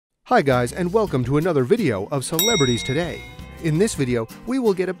Hi guys, and welcome to another video of Celebrities Today. In this video, we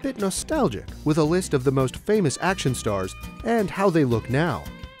will get a bit nostalgic with a list of the most famous action stars and how they look now.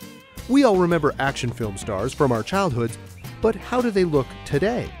 We all remember action film stars from our childhoods, but how do they look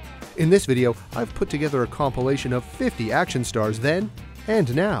today? In this video, I've put together a compilation of 50 action stars then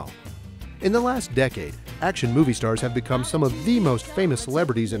and now. In the last decade, action movie stars have become some of the most famous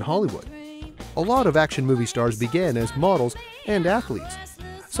celebrities in Hollywood. A lot of action movie stars began as models and athletes.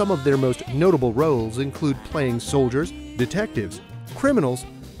 Some of their most notable roles include playing soldiers, detectives, criminals,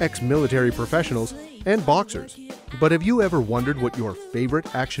 ex-military professionals, and boxers. But have you ever wondered what your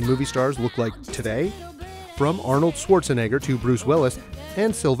favorite action movie stars look like today? From Arnold Schwarzenegger to Bruce Willis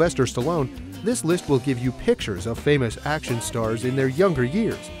and Sylvester Stallone, this list will give you pictures of famous action stars in their younger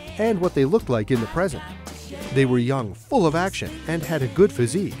years and what they looked like in the present. They were young, full of action, and had a good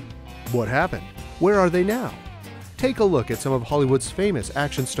physique. What happened? Where are they now? Take a look at some of Hollywood's famous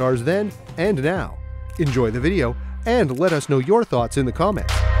action stars then and now. Enjoy the video and let us know your thoughts in the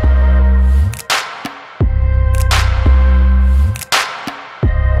comments.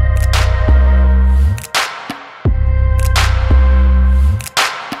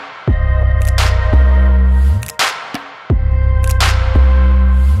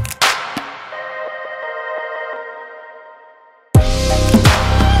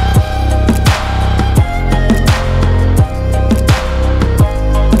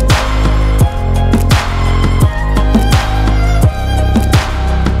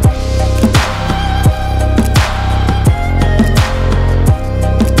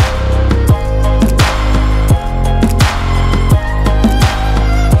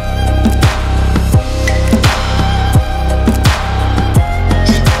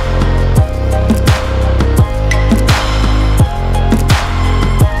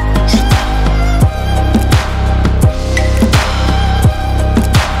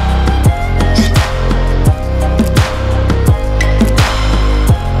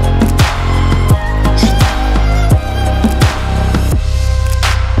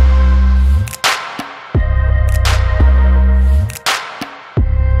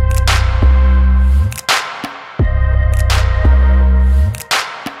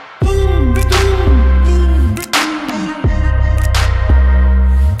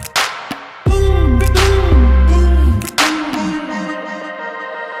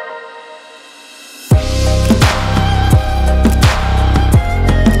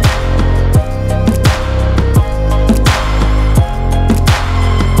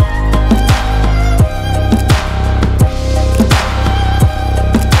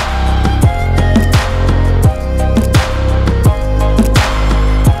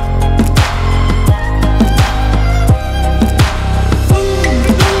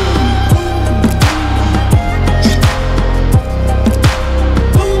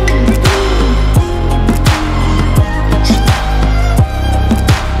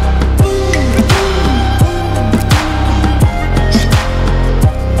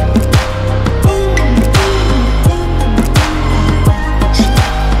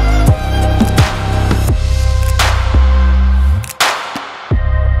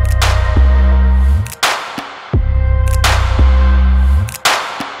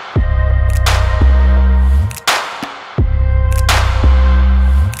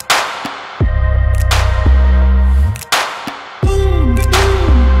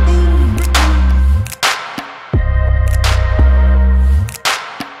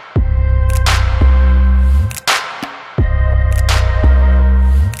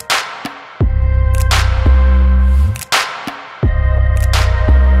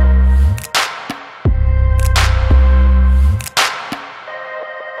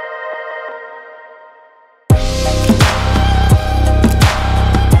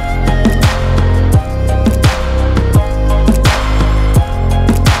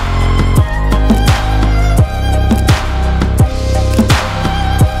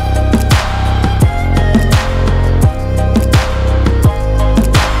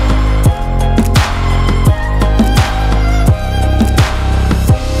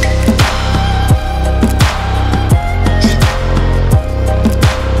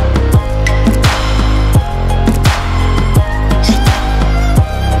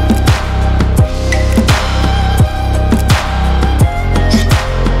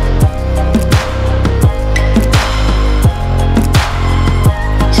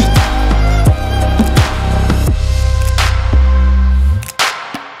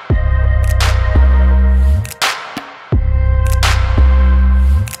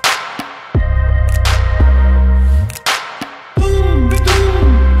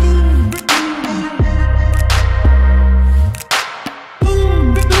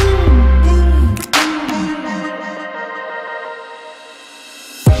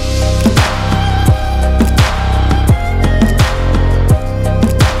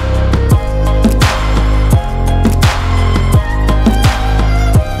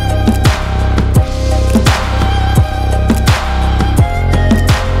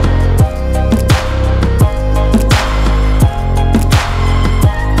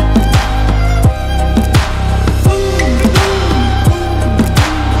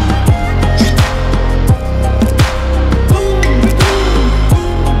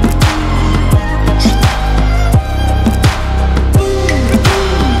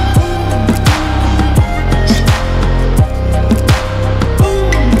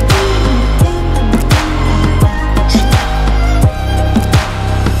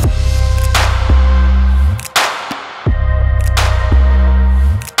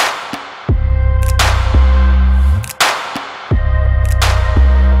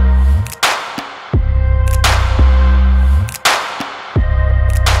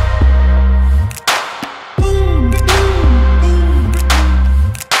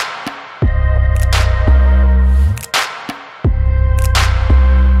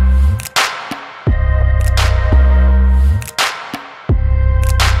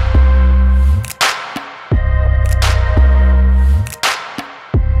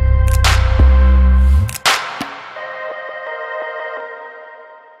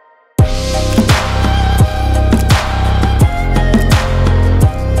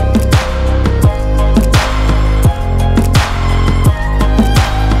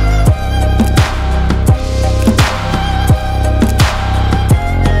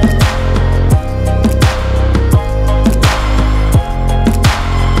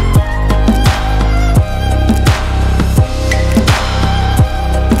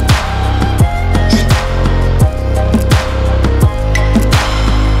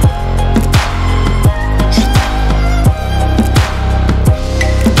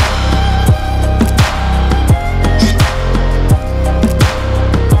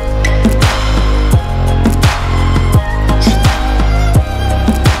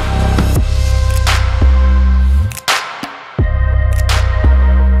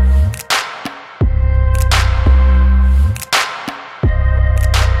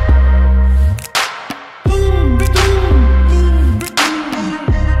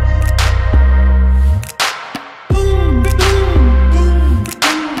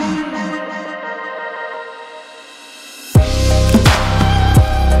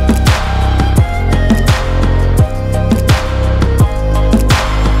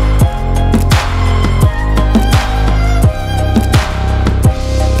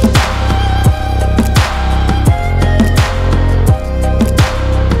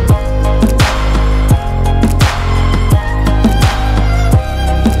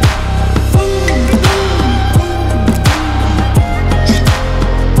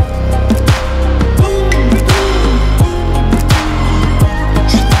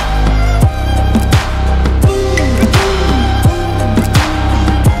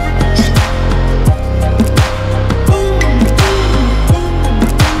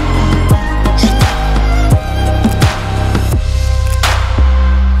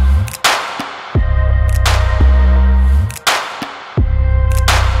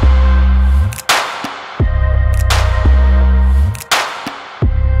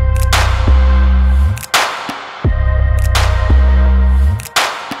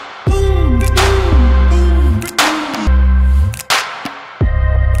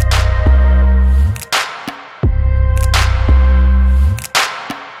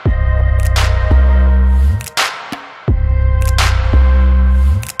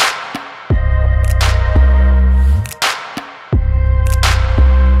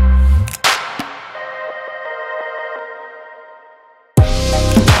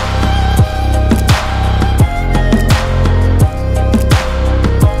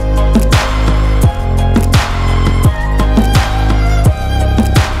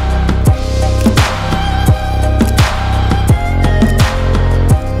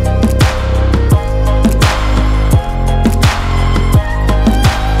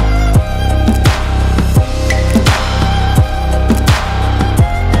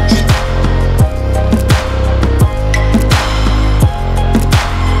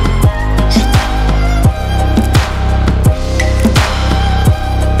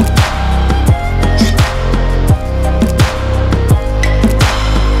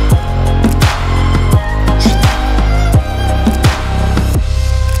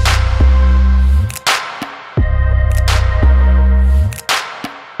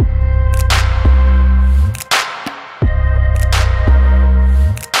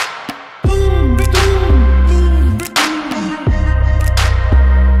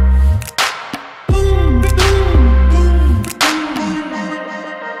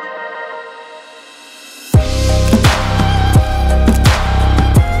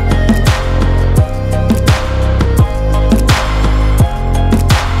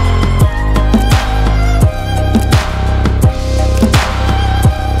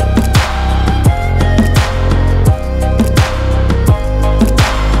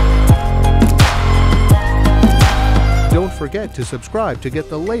 forget to subscribe to get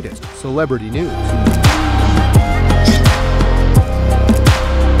the latest celebrity news.